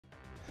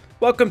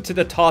Welcome to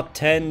the top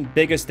 10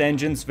 biggest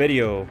engines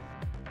video.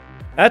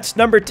 At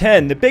number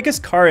 10, the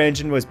biggest car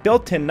engine was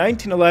built in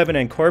 1911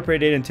 and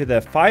incorporated into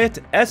the FIAT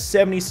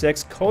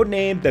S76,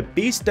 codenamed the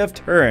Beast of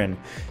Turin.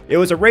 It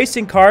was a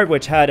racing car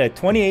which had a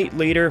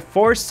 28-liter,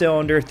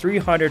 4-cylinder,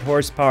 300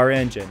 horsepower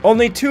engine.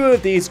 Only 2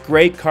 of these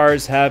great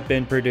cars have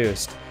been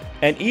produced,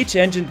 and each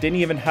engine didn't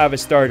even have a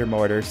starter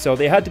motor, so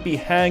they had to be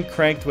hand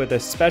cranked with a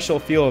special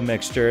fuel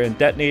mixture and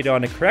detonated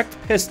on a correct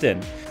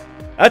piston.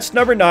 At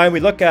number 9, we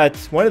look at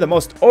one of the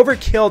most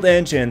overkilled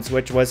engines,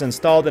 which was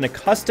installed in a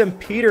custom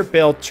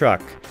Peterbilt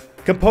truck.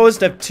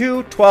 Composed of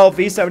two 12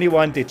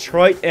 V71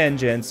 Detroit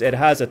engines, it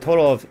has a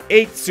total of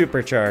 8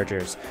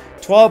 superchargers,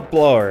 12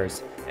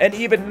 blowers, and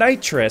even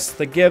nitrous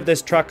to give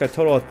this truck a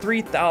total of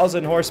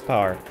 3,000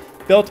 horsepower.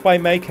 Built by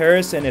Mike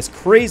Harris and his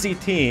crazy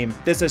team,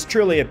 this is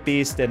truly a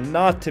beast and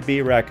not to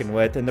be reckoned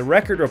with, and the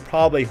record will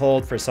probably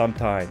hold for some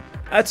time.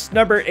 At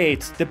number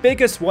 8, the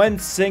biggest one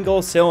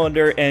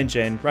single-cylinder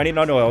engine running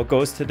on oil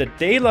goes to the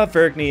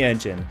VERGNE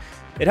engine.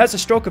 It has a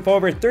stroke of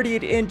over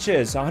 38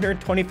 inches,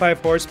 125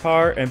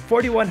 horsepower, and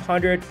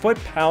 4,100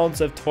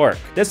 foot-pounds of torque.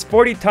 This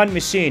 40-ton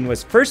machine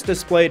was first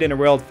displayed in a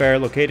World Fair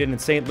located in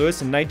St.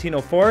 Louis in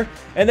 1904,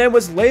 and then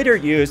was later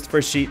used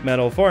for sheet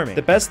metal forming.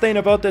 The best thing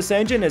about this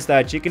engine is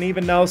that you can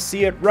even now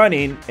see it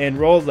running in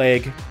Roll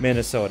Lake,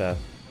 Minnesota.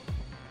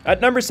 At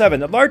number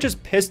 7, the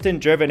largest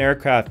piston-driven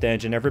aircraft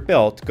engine ever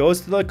built goes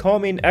to the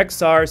LYCOMING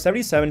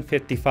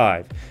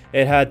XR-7755.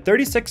 It had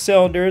 36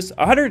 cylinders,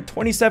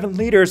 127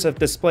 liters of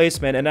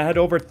displacement, and it had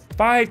over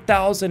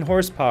 5,000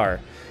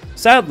 horsepower.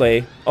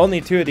 Sadly,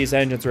 only 2 of these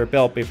engines were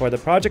built before the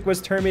project was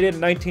terminated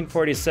in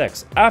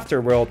 1946,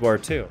 after World War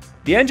II.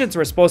 The engines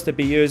were supposed to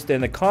be used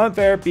in the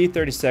Convair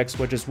B-36,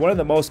 which is one of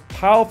the most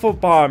powerful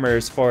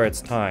bombers for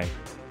its time.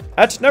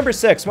 At number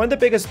 6, one of the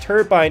biggest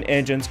turbine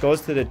engines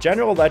goes to the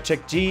General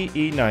Electric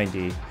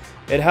GE90.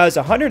 It has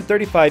a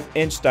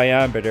 135-inch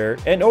diameter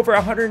and over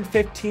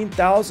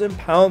 115,000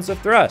 pounds of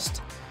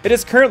thrust. It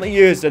is currently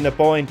used in the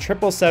Boeing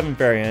 777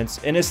 variants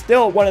and is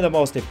still one of the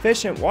most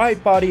efficient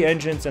wide-body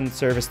engines in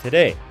service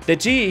today. The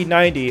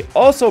GE90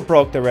 also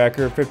broke the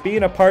record for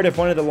being a part of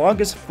one of the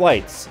longest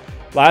flights,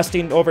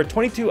 lasting over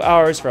 22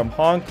 hours from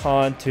Hong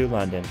Kong to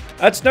London.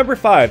 At number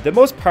 5, the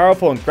most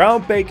powerful and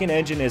groundbreaking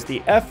engine is the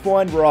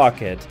F1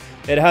 rocket.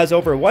 It has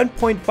over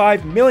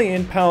 1.5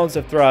 million pounds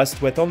of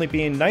thrust, with only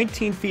being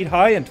 19 feet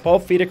high and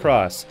 12 feet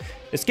across.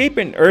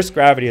 Escaping Earth's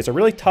gravity is a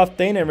really tough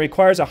thing and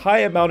requires a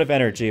high amount of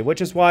energy,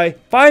 which is why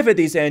 5 of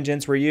these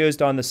engines were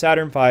used on the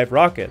Saturn V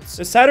rockets.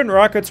 The Saturn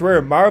rockets were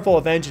a marvel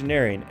of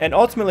engineering and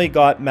ultimately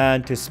got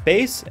man to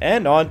space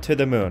and onto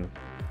the moon.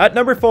 At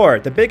number 4,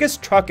 the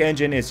biggest truck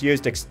engine is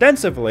used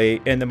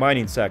extensively in the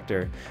mining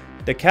sector.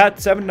 The CAT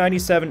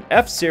 797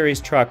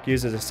 F-Series truck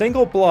uses a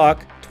single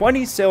block,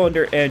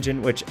 20-cylinder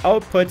engine which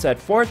outputs at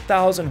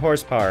 4,000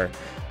 horsepower.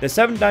 The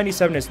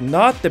 797 is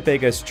not the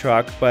biggest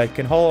truck, but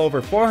can haul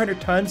over 400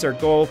 tons or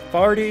go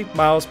 40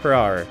 miles per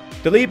hour.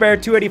 The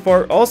Liebherr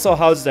 284 also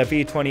houses a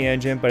V20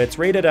 engine, but it's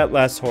rated at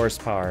less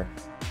horsepower.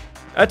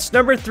 At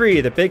number 3,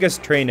 the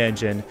biggest train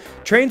engine.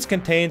 Trains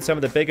contain some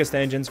of the biggest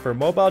engines for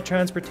mobile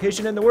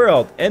transportation in the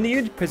world, and the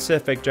Union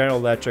Pacific General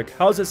Electric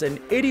houses an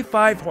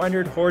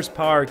 8,500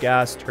 horsepower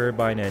gas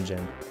turbine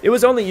engine. It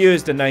was only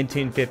used in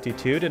 1952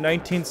 to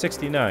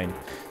 1969.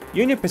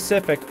 Union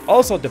Pacific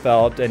also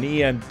developed an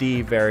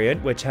EMD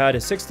variant, which had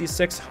a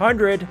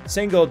 6,600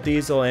 single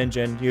diesel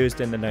engine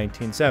used in the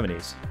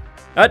 1970s.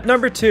 At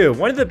number 2,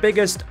 one of the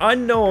biggest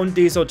unknown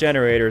diesel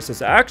generators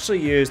is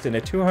actually used in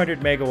a 200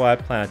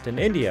 megawatt plant in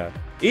India.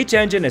 Each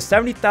engine is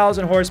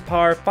 70,000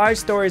 horsepower, 5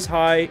 stories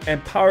high,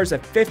 and powers a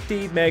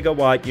 50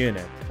 megawatt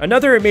unit.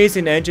 Another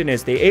amazing engine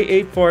is the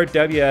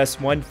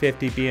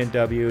 884WS150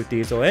 B&W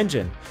diesel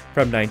engine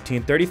from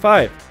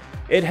 1935.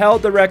 It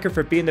held the record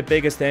for being the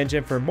biggest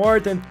engine for more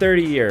than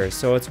 30 years,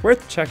 so it's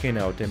worth checking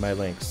out in my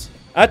links.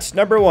 At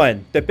number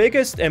 1, the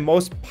biggest and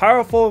most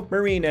powerful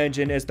marine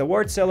engine is the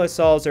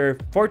wartsila-sulzer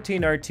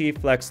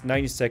 14RT Flex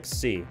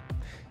 96C.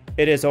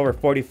 It is over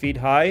 40 feet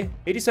high,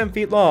 87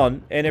 feet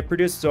long, and it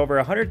produces over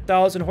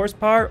 100,000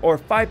 horsepower or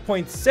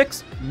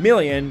 5.6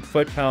 million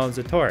foot-pounds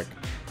of torque.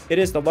 It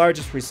is the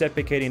largest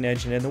reciprocating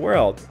engine in the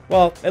world.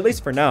 Well, at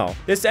least for now.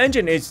 This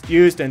engine is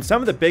used in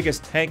some of the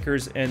biggest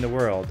tankers in the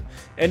world,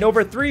 and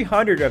over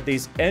 300 of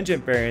these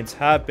engine variants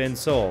have been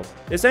sold.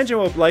 This engine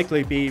will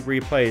likely be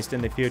replaced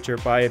in the future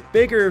by a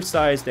bigger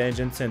sized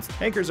engine, since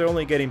tankers are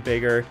only getting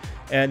bigger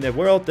and the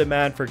world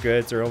demand for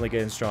goods are only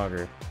getting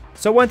stronger.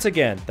 So once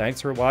again,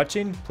 thanks for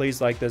watching.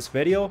 Please like this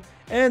video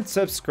and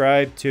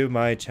subscribe to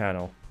my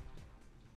channel.